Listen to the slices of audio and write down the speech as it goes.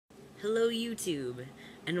Hello YouTube,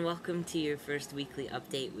 and welcome to your first weekly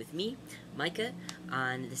update with me, Micah,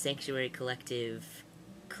 on the Sanctuary Collective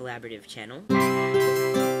collaborative channel. The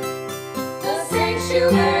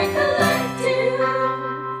Sanctuary Collective!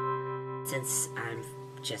 Since I'm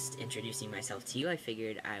just introducing myself to you, I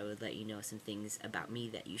figured I would let you know some things about me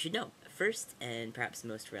that you should know. First, and perhaps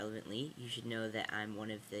most relevantly, you should know that I'm one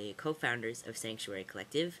of the co-founders of Sanctuary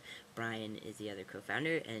Collective. Brian is the other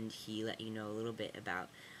co-founder, and he let you know a little bit about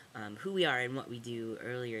who we are and what we do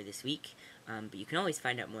earlier this week, but you can always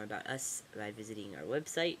find out more about us by visiting our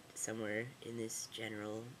website somewhere in this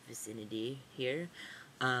general vicinity here.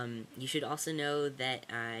 You should also know that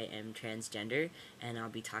I am transgender, and I'll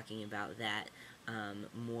be talking about that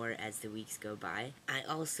more as the weeks go by. I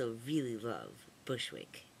also really love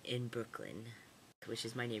Bushwick in Brooklyn, which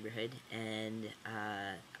is my neighborhood, and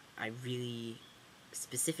I really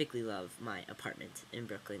specifically love my apartment in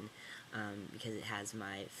Brooklyn because it has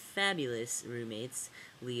my fabulous roommates,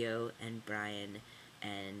 Leo and Brian,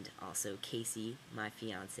 and also Casey, my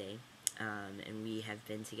fiance, and we have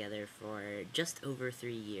been together for just over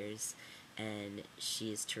 3 years, and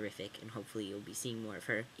she is terrific, and hopefully you'll be seeing more of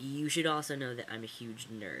her. You should also know that I'm a huge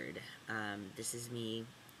nerd. This is me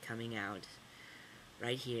coming out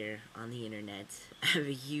right here on the internet. I have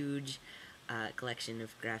a huge collection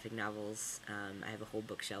of graphic novels. I have a whole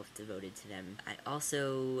bookshelf devoted to them. I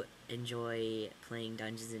also enjoy playing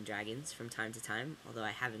Dungeons & Dragons from time to time, although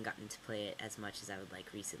I haven't gotten to play it as much as I would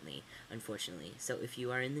like recently, unfortunately. So if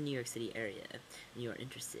you are in the New York City area and you are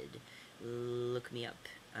interested, look me up,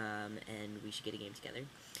 and we should get a game together.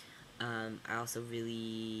 I also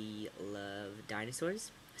really love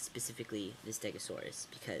dinosaurs, specifically the stegosaurus,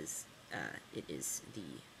 because it is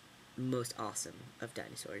the most awesome of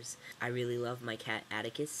dinosaurs. I really love my cat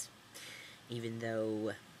Atticus, even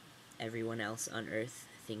though everyone else on Earth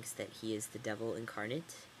thinks that he is the devil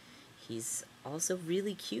incarnate. He's also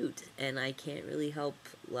really cute, and I can't really help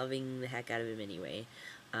loving the heck out of him anyway.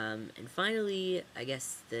 And finally, I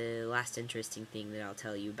guess the last interesting thing that I'll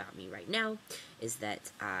tell you about me right now is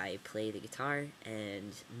that I play the guitar,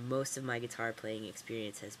 and most of my guitar playing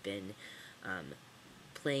experience has been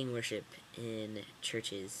playing worship in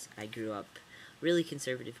churches. I grew up really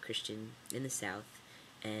conservative Christian in the South,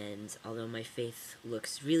 and although my faith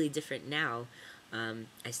looks really different now,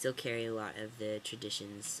 I still carry a lot of the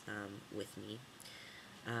traditions with me.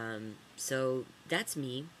 So that's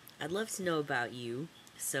me. I'd love to know about you,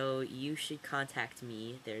 so you should contact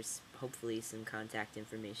me. There's hopefully some contact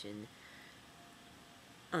information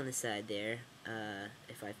on the side there,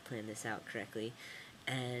 if I've planned this out correctly.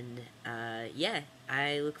 And yeah,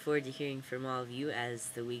 I look forward to hearing from all of you as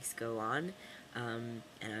the weeks go on, and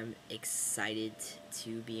I'm excited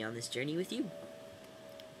to be on this journey with you.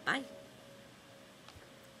 Bye!